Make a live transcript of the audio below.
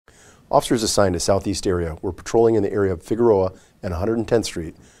Officers assigned to Southeast area were patrolling in the area of Figueroa and 110th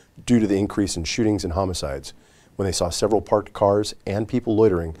Street due to the increase in shootings and homicides when they saw several parked cars and people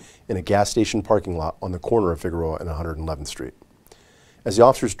loitering in a gas station parking lot on the corner of Figueroa and 111th Street. As the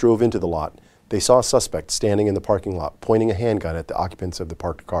officers drove into the lot, they saw a suspect standing in the parking lot pointing a handgun at the occupants of the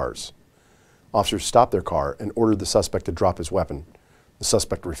parked cars. Officers stopped their car and ordered the suspect to drop his weapon. The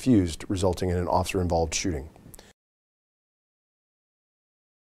suspect refused, resulting in an officer-involved shooting.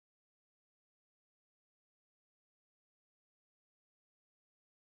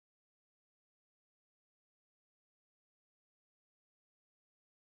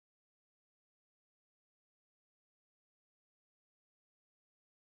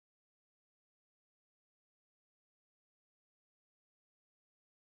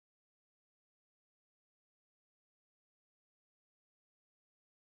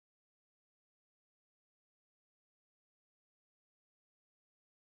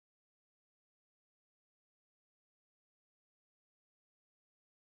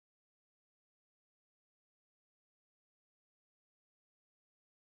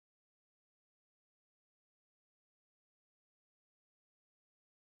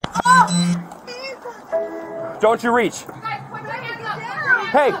 Don't you reach.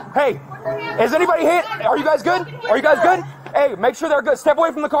 Hey, hey, is anybody hit? Are you guys good? Are you guys good? Hey, make sure they're good. Step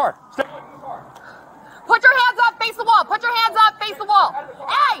away from the car. Step away from the car. Put your hands up, face the wall. Put your hands up, face the wall.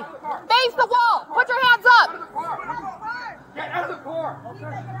 Hey, face the wall. Put your hands up. Get out of the car.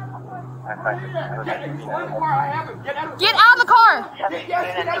 Get out of the car. Get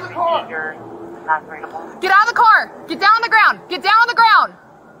out of the car. Get out of the car. Get down on the ground. Get down on the ground.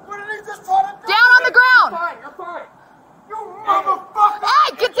 Down on the ground. You're fine. You motherfucker!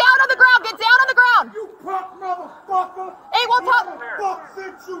 Hey, get down on the ground. Get down on the ground. You punk motherfucker! Hey, we'll talk. Fuck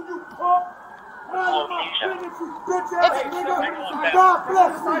sent you punk! None of my business, you bitch ass nigga! God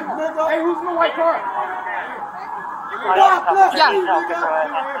bless me, nigga! Hey, who's in the white car? God bless Yeah. me, nigga!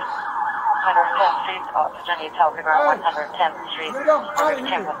 110th Street, oxygen, you tell Figueroa, 110th Street, check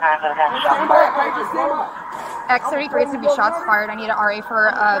with X33 to be shots fired. I need an RA for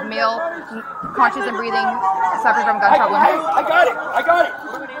a male conscious and breathing suffering from gunshot wound. I got it. I got it.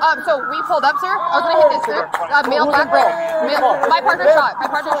 So we pulled up, sir. I was gonna hit this, sir. Male black belt. My partner shot. My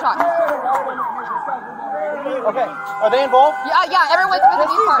partner shot. Okay. Are they involved? Yeah. Everyone's within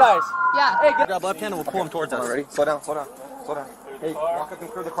these cars. Guys. Yeah. Hey, grab left hand and we'll pull him towards us. Ready? Slow down. Slow down. Slow down. Hey, walk up and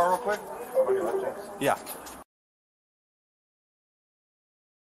clear the car real quick. Yeah.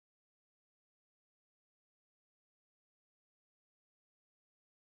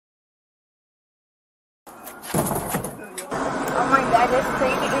 Oh my God, that's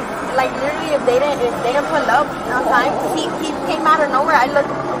crazy. It's like literally, if they didn't pull up on time, he came out of nowhere.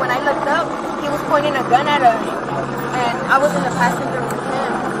 When I looked up, he was pointing a gun at us, and I was in the passenger with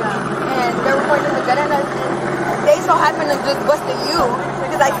him, and they were pointing the gun at us. And they so happened to just busted you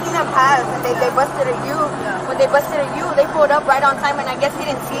because I seen them pass, and they busted at you. When they busted at you, they pulled up right on time, and I guess he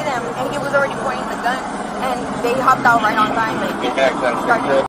didn't see them, and he was already pointing the gun, and they hopped out right on time.